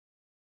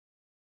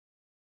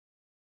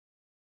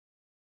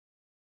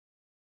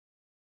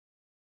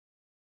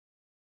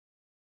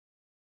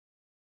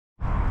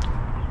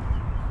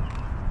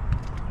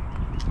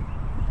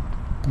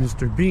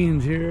Mr.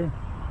 Beans here.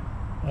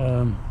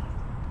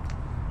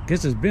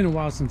 Guess it's been a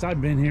while since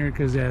I've been here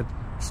because that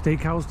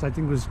steakhouse, I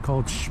think it was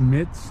called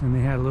Schmidt's, and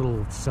they had a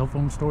little cell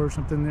phone store or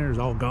something there, is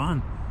all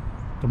gone.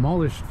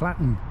 Demolished,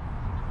 flattened.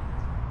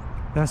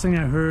 Last thing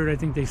I heard, I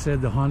think they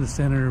said the Honda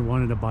Center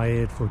wanted to buy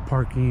it for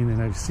parking,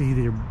 and I see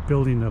they're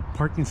building a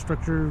parking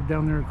structure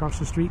down there across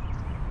the street.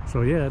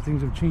 So yeah,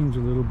 things have changed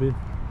a little bit.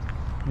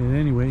 And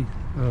anyway,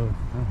 oh,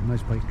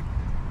 nice bike.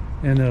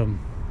 And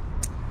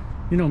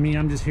you know me,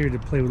 I'm just here to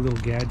play with little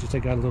gadgets. I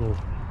got a little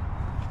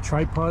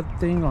tripod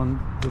thing on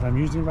that I'm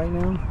using right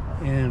now,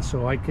 and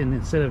so I can,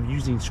 instead of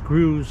using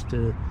screws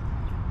to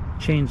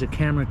change the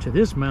camera to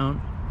this mount,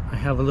 I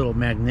have a little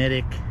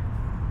magnetic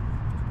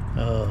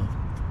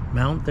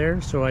mount there.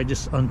 So I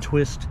just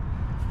untwist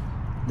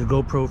the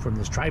GoPro from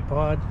this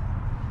tripod,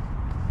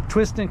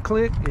 twist and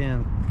click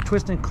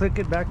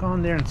it back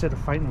on there instead of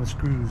fighting with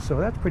screws. So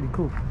that's pretty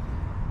cool.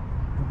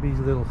 It'll be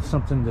a little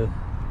something to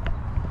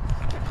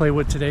play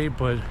with today.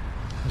 But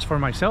as for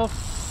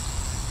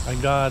myself, I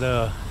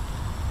got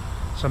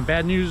some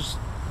bad news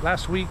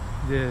last week.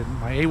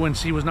 My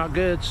A1C was not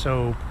good,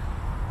 so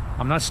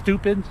I'm not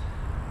stupid.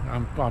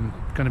 I'm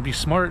gonna be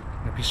smart,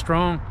 gonna be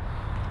strong,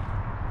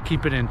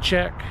 keep it in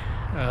check.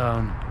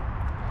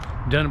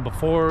 Done it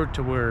before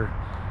to where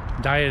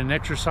diet and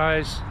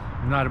exercise.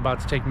 I'm not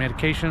about to take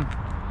medication.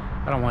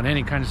 I don't want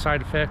any kind of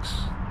side effects.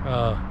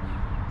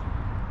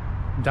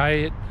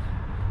 Diet,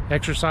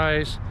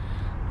 exercise.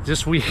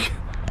 This week,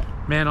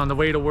 man, on the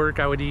way to work,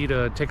 I would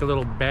take a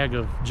little bag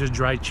of just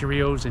dried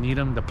Cheerios and eat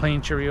them, the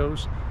plain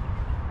Cheerios.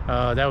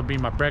 That would be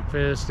my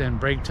breakfast. And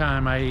break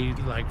time, I eat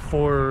like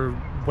 4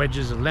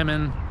 wedges of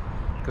lemon,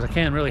 because I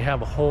can't really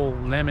have a whole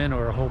lemon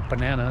or a whole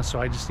banana,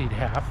 so I just eat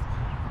half.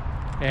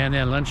 And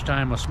then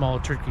lunchtime, a small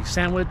turkey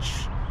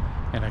sandwich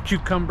and a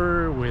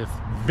cucumber with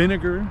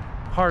vinegar,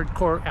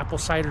 hardcore apple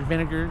cider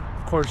vinegar,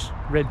 of course,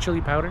 red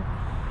chili powder.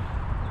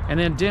 And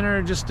then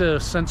dinner, just a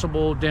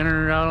sensible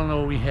dinner. I don't know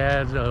what we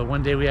had.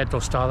 One day we had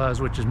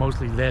tostadas, which is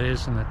mostly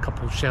lettuce and a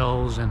couple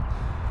shells. And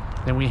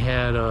then we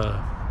had,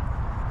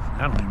 I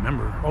don't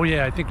remember. Oh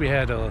yeah, I think we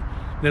had a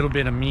little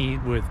bit of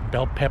meat with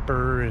bell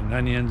pepper and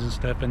onions and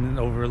stuff, and then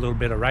over a little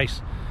bit of rice,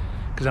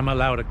 because I'm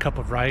allowed a cup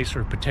of rice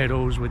or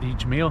potatoes with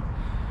each meal.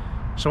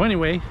 So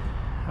anyway,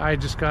 I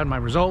just got my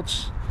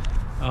results.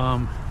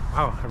 Wow,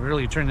 I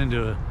really turned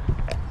into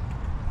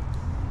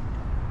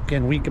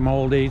getting weak in my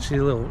old age. See,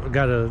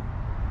 got a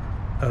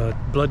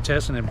blood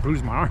test and it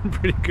bruised my arm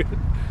pretty good.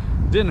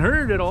 Didn't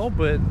hurt at all,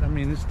 but I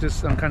mean, it's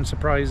just, I'm kind of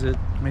surprised that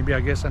maybe, I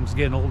guess I'm just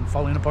getting old and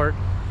falling apart.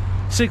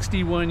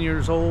 61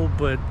 years old,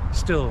 but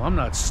still, I'm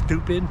not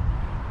stupid.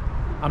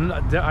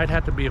 I'd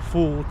have to be a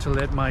fool to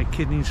let my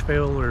kidneys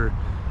fail or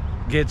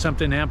get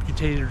something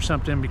amputated or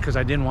something because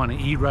I didn't want to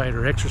eat right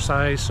or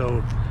exercise.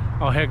 So,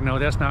 oh heck no,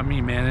 that's not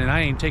me, man. And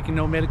I ain't taking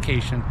no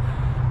medication.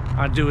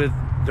 I do it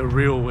the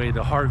real way,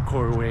 the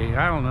hardcore way.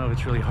 I don't know if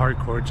it's really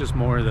hardcore. It's just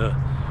more the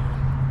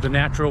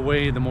natural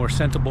way, the more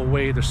sensible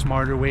way, the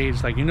smarter way.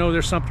 It's like, you know,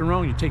 there's something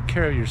wrong, you take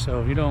care of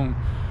yourself. You don't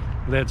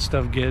let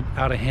stuff get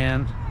out of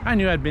hand. I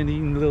knew I'd been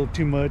eating a little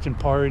too much and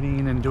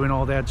partying and doing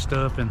all that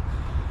stuff and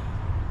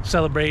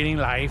celebrating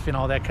life and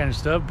all that kind of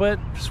stuff, but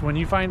when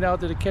you find out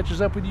that it catches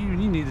up with you, you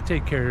need to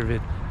take care of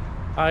it.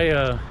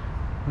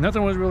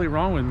 Nothing was really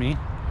wrong with me.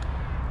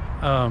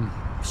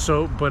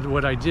 But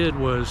what I did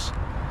was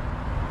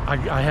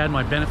I had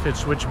my benefits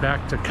switched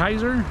back to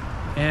Kaiser,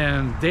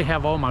 and they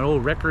have all my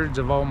old records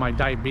of all my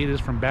diabetes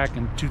from back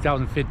in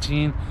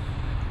 2015.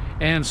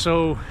 And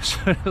so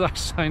I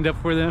signed up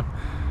for them.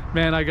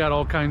 Man, I got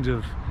all kinds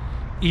of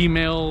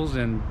emails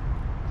and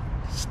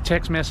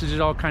text messages,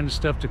 all kinds of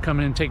stuff to come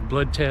in and take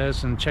blood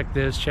tests and check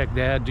this, check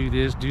that, do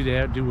this, do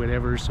that, do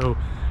whatever. So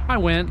I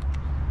went,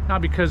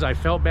 not because I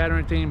felt bad or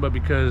anything, but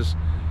because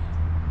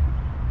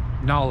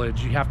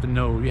knowledge. You have to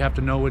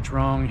know what's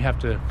wrong. You have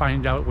to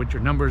find out what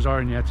your numbers are,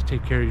 and you have to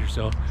take care of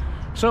yourself.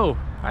 So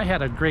I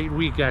had a great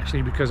week,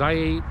 actually, because I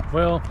ate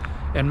well,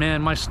 and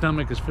man, my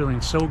stomach is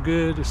feeling so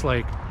good. It's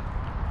like,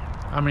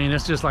 I mean,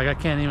 it's just like I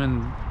can't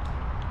even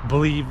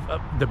believe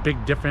the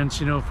big difference,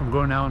 you know, from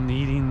going out and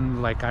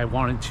eating like I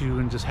wanted to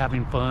and just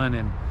having fun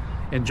and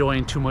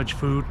enjoying too much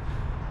food.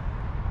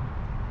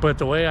 But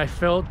the way I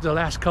felt the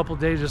last couple of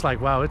days, it's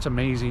like, wow, it's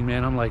amazing,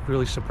 man. I'm like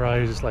really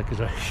surprised. It's like there's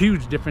a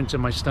huge difference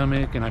in my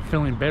stomach, and I'm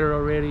feeling better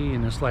already.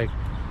 And it's like,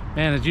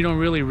 man, as you don't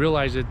really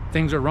realize that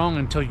things are wrong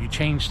until you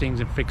change things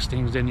and fix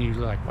things, then you're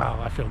like,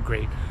 wow, I feel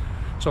great.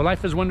 So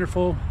life is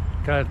wonderful.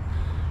 Got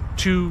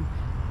 2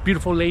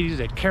 beautiful ladies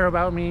that care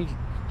about me,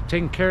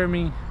 taking care of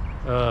me,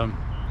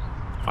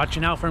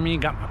 watching out for me,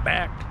 got my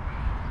back,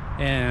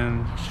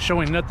 and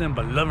showing nothing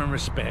but love and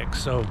respect.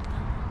 So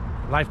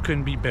life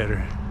couldn't be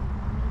better.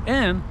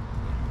 And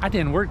I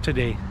didn't work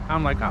today.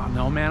 I'm like, oh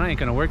no, man, I ain't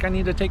gonna work. I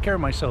need to take care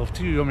of myself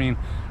too. I mean,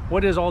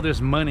 what is all this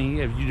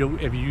money if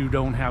you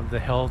don't have the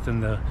health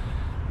and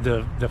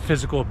the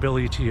physical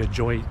ability to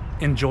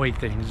enjoy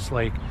things? It's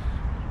like,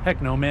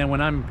 heck no, man.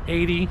 When I'm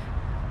 80,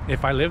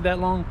 if I live that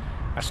long,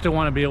 I still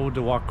want to be able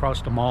to walk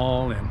across the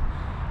mall and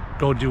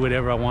go do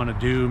whatever I want to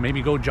do.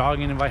 Maybe go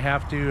jogging if I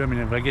have to. I mean,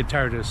 if I get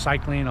tired of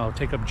cycling, I'll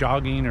take up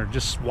jogging or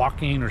just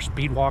walking or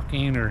speed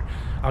walking, or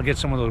I'll get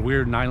some of those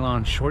weird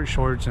nylon short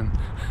shorts and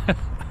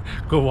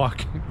go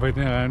walking. But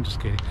no, I'm just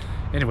kidding.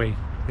 Anyway,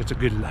 it's a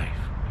good life.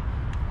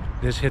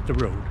 Let's hit the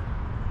road.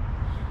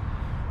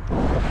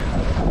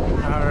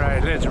 All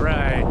right, let's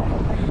ride.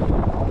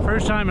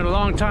 First time in a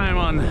long time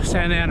on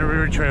Santa Ana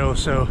River Trail,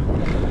 so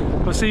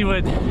we'll see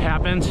what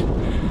happens.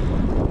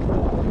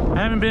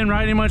 I haven't been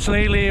riding much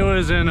lately. It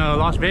was in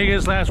Las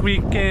Vegas last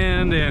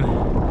weekend, and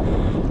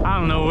I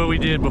don't know what we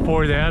did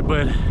before that,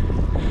 but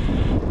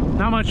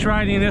not much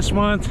riding this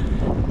month.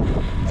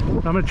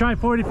 I'm gonna try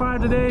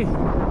 45 today,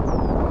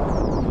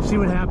 see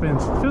what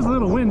happens. It feels a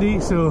little windy,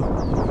 so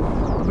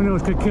who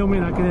knows, could kill me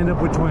and I could end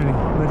up with 20.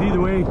 But either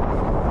way,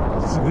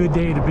 it's a good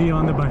day to be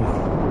on the bike.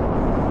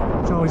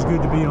 It's always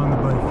good to be on the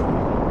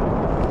bike.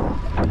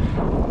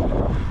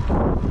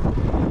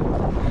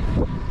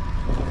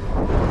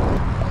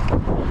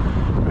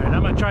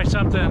 Try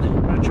something.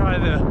 I'm gonna try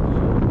the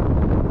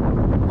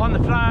on the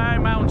fly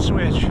mountain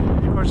switch.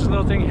 Of course, this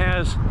little thing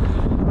has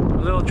a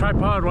little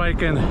tripod where I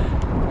can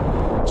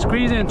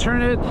squeeze it and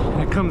turn it,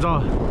 and it comes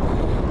off.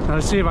 Now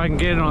let's see if I can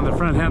get it on the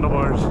front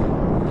handlebars.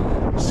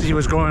 See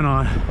what's going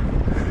on.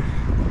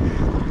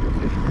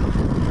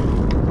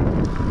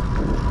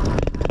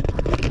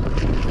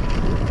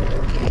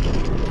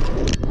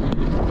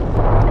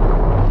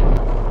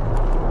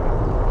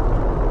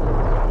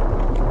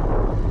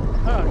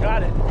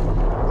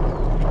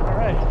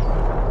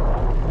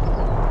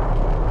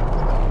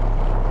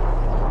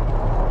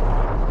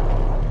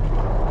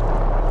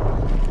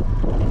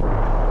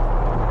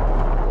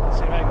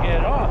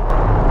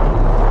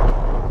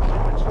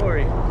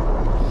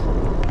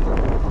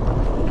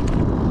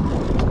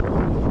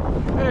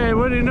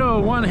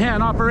 One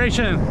hand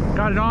operation.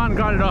 Got it on,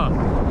 got it off.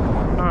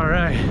 All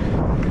right,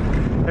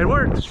 it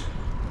works.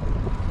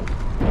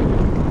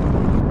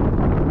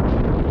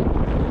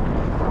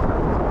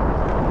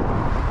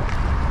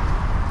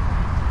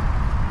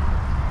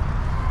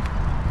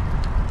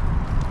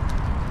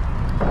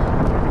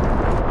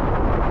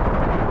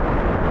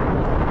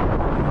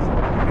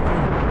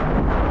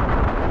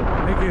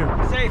 Thank you.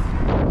 Safe.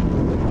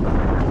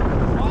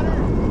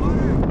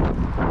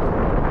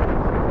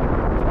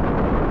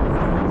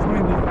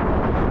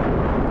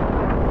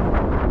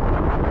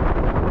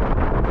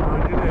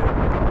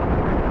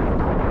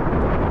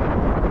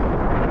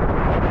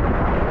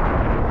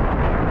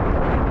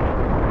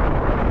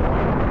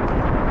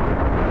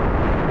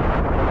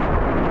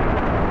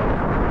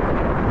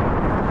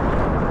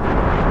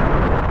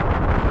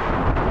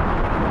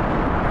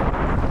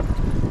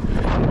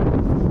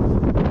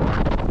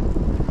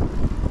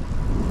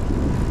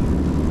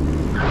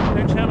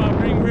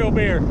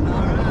 Beer.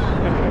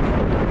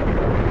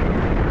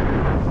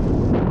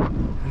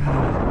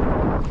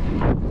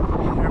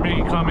 They're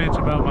making comments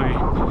about my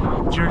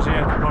jersey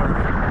at the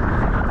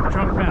park.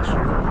 Drunk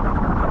master.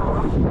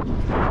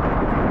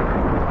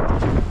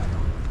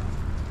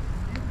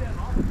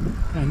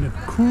 Kind of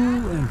cool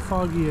and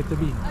foggy at the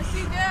beach.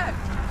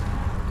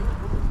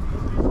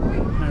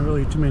 Not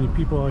really too many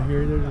people out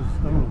here. There's,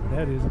 I don't know what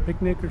that is, a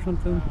picnic or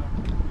something.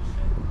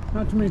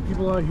 Not too many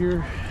people out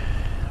here,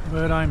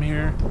 but I'm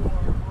here.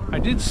 I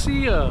did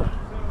see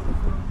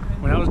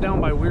when I was down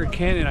by Weird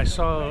Canyon, I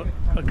saw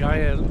a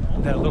guy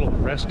at that little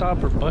rest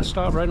stop or bus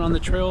stop right on the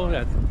trail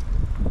at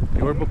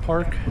Yorba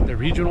Park, the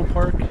regional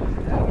park.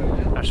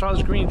 I saw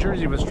this green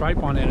jersey with a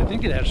stripe on it. I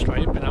think it had a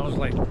stripe, and I was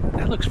like,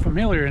 that looks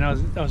familiar. And I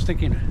was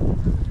thinking,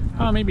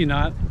 oh, maybe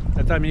not.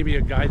 I thought maybe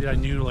a guy that I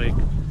knew like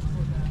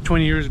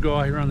 20 years ago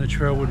out here on the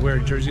trail would wear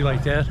a jersey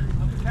like that.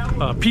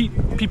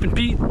 Peepin'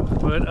 Pete.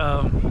 But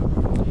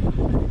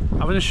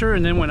I wasn't sure.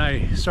 And then when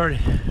I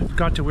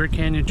got to Weird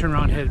Canyon, turned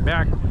around, headed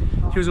back,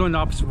 he was going the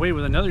opposite way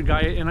with another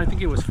guy, and I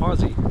think it was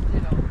Fozzie.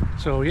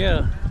 So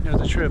yeah, it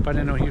was a trip. I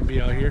didn't know he'd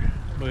be out here,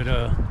 but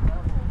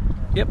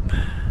yep.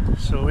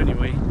 So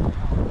anyway,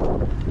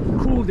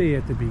 cool day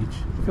at the beach.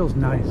 It feels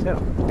nice. Had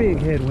a big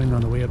headwind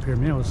on the way up here.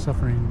 Man, I was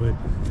suffering, but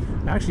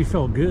I actually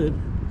felt good.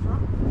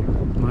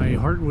 My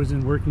heart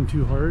wasn't working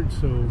too hard,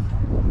 so,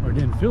 or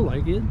didn't feel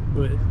like it,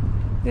 but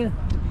yeah,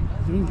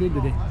 doing good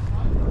today.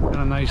 Got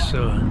a nice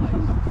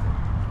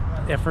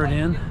effort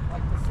in.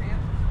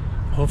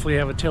 Hopefully I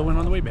have a tailwind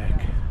on the way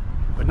back,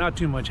 but not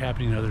too much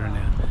happening other than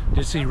that.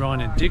 Did see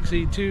Ron and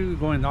Dixie too,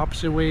 going the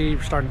opposite way,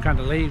 starting kind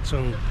of late,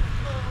 so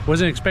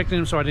wasn't expecting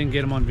them, so I didn't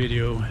get them on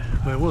video,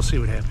 but we'll see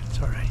what happens.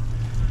 All right,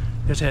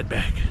 let's head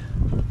back.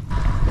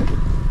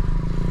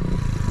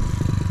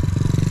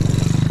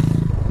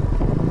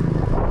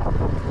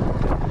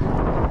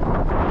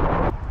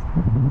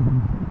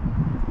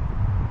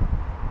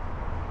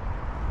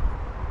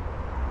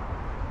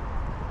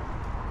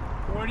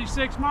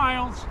 "46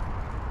 miles.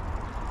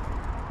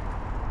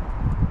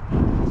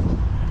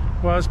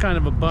 Well, it's kind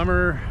of a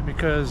bummer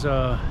because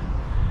I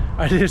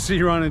did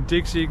see Ron and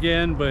Dixie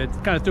again, but it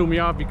kind of threw me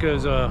off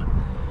because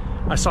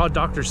I saw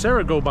Dr.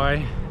 Sarah go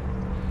by,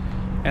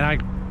 and I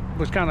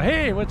was kind of,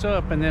 hey, what's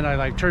up? And then I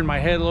like turned my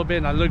head a little bit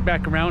and I looked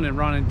back around and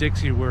Ron and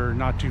Dixie were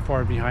not too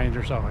far behind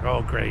her. So I was like,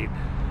 oh great,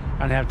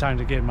 I didn't have time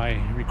to get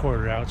my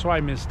recorder out, so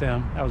I missed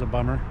them. That was a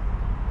bummer.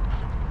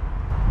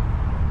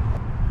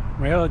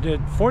 Well, I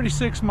did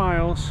 46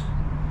 miles.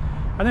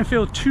 I didn't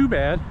feel too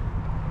bad,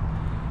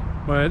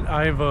 but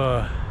I've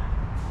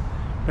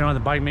been on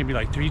the bike maybe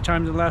like 3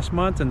 times in the last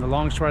month, and the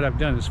longest ride I've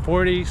done is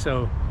 40.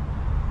 So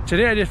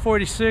today I did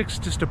 46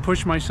 just to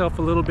push myself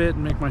a little bit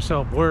and make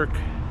myself work,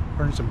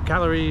 burn some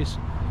calories.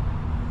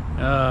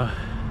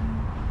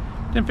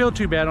 Didn't feel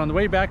too bad. On the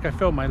way back, I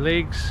felt my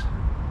legs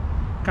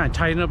kind of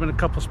tighten up in a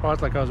couple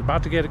spots, like I was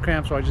about to get a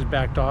cramp, so I just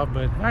backed off.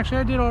 But actually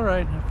I did all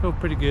right. I feel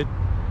pretty good.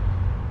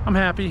 I'm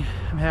happy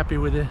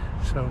with it.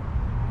 So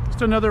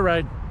just another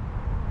ride.